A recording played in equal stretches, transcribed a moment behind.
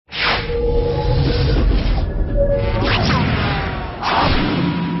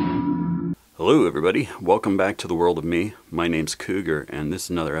Hello everybody, welcome back to the world of me. My name's Cougar and this is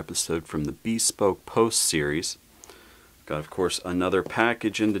another episode from the BeSpoke Post series. Got of course another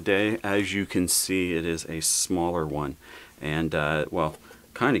package in today. As you can see, it is a smaller one and well,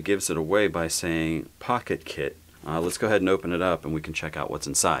 kind of gives it away by saying pocket kit. Let's go ahead and open it up and we can check out what's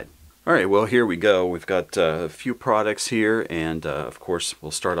inside. Alright, well here we go. We've got a few products here and of course we'll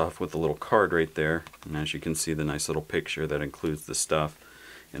start off with the little card right there, and as you can see the nice little picture that includes the stuff.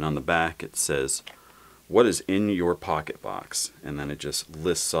 And on the back it says, what is in your pocket box? And then it just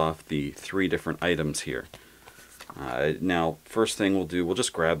lists off the 3 different items here. Now, first thing we'll do, we'll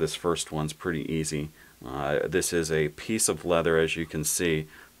just grab this first one. It's pretty easy. This is a piece of leather, as you can see,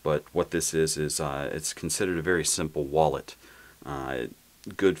 but what this is it's considered a very simple wallet.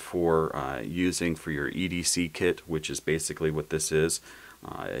 Good for using for your EDC kit, which is basically what this is.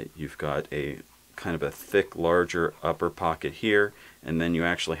 You've got a kind of a thick, larger upper pocket here, and then you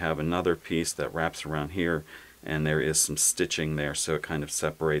actually have another piece that wraps around here, and there is some stitching there, so it kind of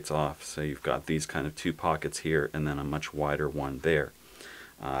separates off. So you've got these kind of 2 pockets here, and then a much wider one there.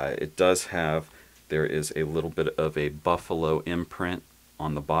 It does have, there is a little bit of a buffalo imprint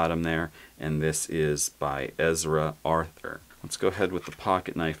on the bottom there, and this is by ezraarther. Let's go ahead with the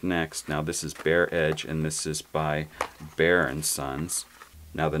pocket knife next. Now this is bearedge, and this is by bearnsons.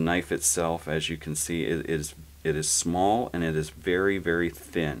 Now the knife itself, as you can see, it is small and it is very, very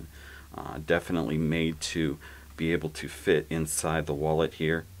thin. Definitely made to be able to fit inside the wallet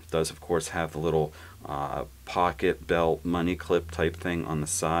here. It does of course have the little pocket belt money clip type thing on the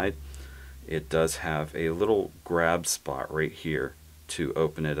side. It does have a little grab spot right here to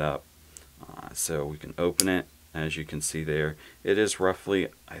open it up. So we can open it. As you can see there, it is roughly,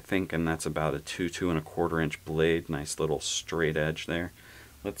 I think, and that's about a 2.25 inch blade. Nice little straight edge there.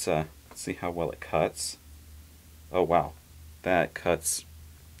 Let's see how well it cuts. Oh wow, that cuts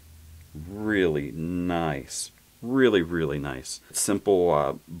really nice. Really, really nice.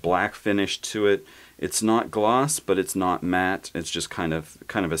 Simple black finish to it. It's not gloss, but it's not matte. It's just kind of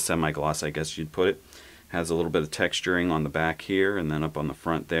a semi-gloss, I guess you'd put it. Has a little bit of texturing on the back here, and then up on the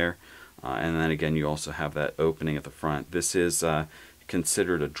front there. And then again, you also have that opening at the front. This is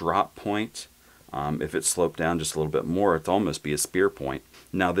considered a drop point. If it sloped down just a little bit more, it'd almost be a spear point.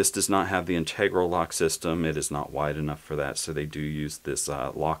 Now this does not have the integral lock system. It is not wide enough for that, so they do use this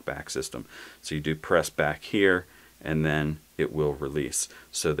lock back system. So you do press back here and then it will release.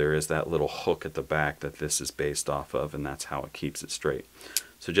 So there is that little hook at the back that this is based off of, and that's how it keeps it straight.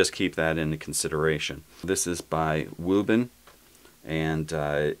 So just keep that into consideration. This is by wuben, and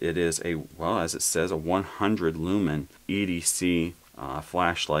it is a, well, as it says, a 100 lumen EDC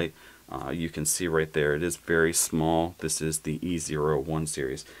flashlight. You can see right there, it is very small. This is the E01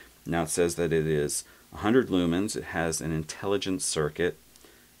 series. Now it says that it is 100 lumens. It has an intelligent circuit.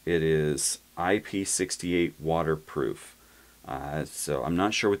 It is IP68 waterproof. So I'm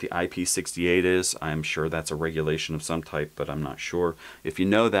not sure what the IP68 is. I'm sure that's a regulation of some type, but I'm not sure. If you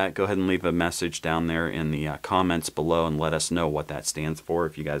know that, go ahead and leave a message down there in the comments below and let us know what that stands for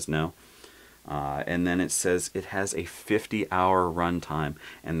if you guys know. And then it says it has a 50-hour runtime,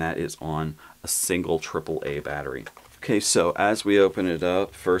 and that is on a single AAA battery. Okay, so as we open it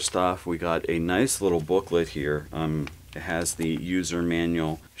up, first off we got a nice little booklet here. It has the user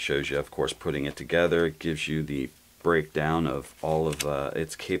manual, shows you of course putting it together. It gives you the breakdown of all of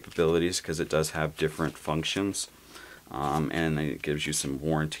its capabilities, because it does have different functions, and it gives you some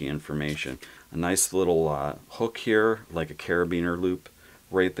warranty information. A nice little hook here, like a carabiner loop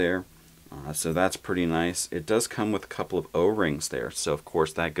right there. So that's pretty nice. It does come with a couple of O-rings there, so of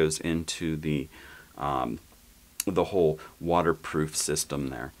course that goes into the whole waterproof system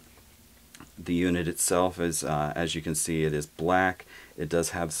there. The unit itself is, as you can see, it is black. It does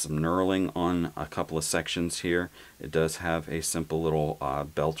have some knurling on a couple of sections here. It does have a simple little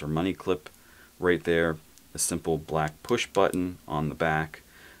belt or money clip right there. A simple black push button on the back.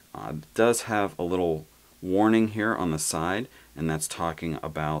 It does have a little warning here on the side, and that's talking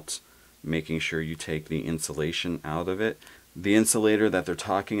about making sure you take the insulation out of it. The insulator that they're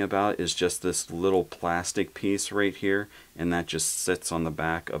talking about is just this little plastic piece right here, and that just sits on the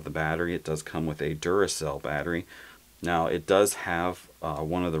back of the battery. It does come with a Duracell battery. Now it does have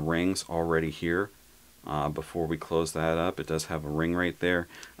one of the rings already here. Before we close that up, it does have a ring right there.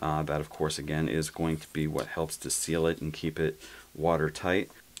 That of course again is going to be what helps to seal it and keep it watertight.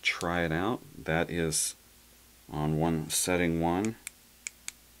 Try it out. That is on setting 1.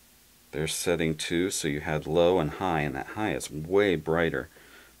 There's setting 2, so you had low and high, and that high is way brighter.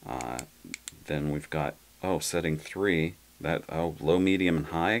 Then we've got, setting 3, that, low, medium, and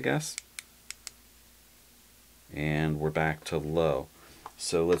high, I guess. And we're back to low.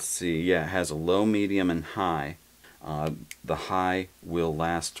 So let's see, yeah, it has a low, medium, and high. The high will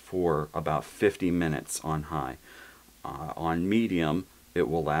last for about 50 minutes on high. On medium, it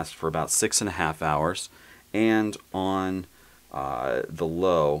will last for about 6.5 hours. And on the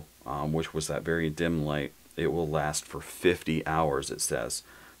low, which was that very dim light, it will last for 50 hours, it says.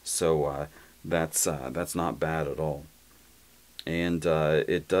 So that's not bad at all. And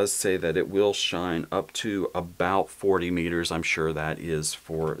it does say that it will shine up to about 40 meters. I'm sure that is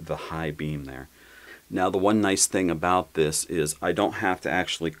for the high beam there. Now the one nice thing about this is I don't have to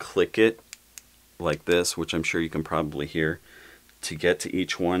actually click it like this, which I'm sure you can probably hear. To get to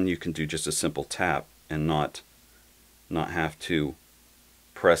each one, you can do just a simple tap and not have to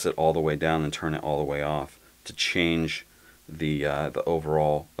press it all the way down and turn it all the way off to change the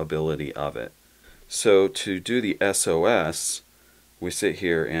overall ability of it. So to do the SOS, we sit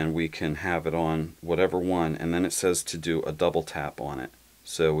here and we can have it on whatever one, and then it says to do a double tap on it.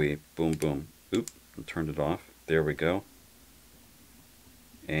 So we boom, boom, oop, turned it off. There we go.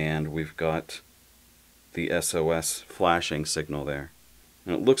 And we've got the SOS flashing signal there.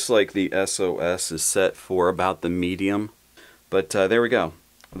 And it looks like the SOS is set for about the medium. But there we go.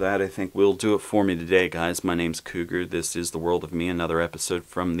 That, I think, will do it for me today, guys. My name's Cougar. This is The World of Me, another episode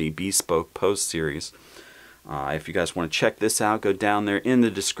from the BeSpoke Post series. If you guys want to check this out, go down there in the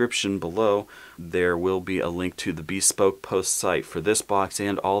description below. There will be a link to the BeSpoke Post site for this box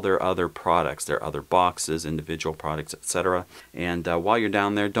and all their other products, their other boxes, individual products, etc. And while you're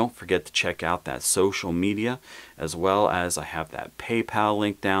down there, don't forget to check out that social media, as well as I have that PayPal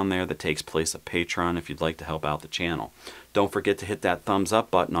link down there that takes place at Patreon if you'd like to help out the channel. Don't forget to hit that thumbs up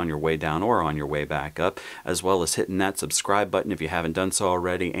button on your way down or on your way back up, as well as hitting that subscribe button if you haven't done so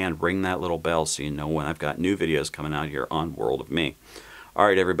already, and ring that little bell so you know when I've got new videos coming out here on World of Me.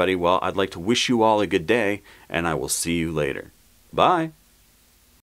 Alright everybody, well, I'd like to wish you all a good day, and I will see you later. Bye!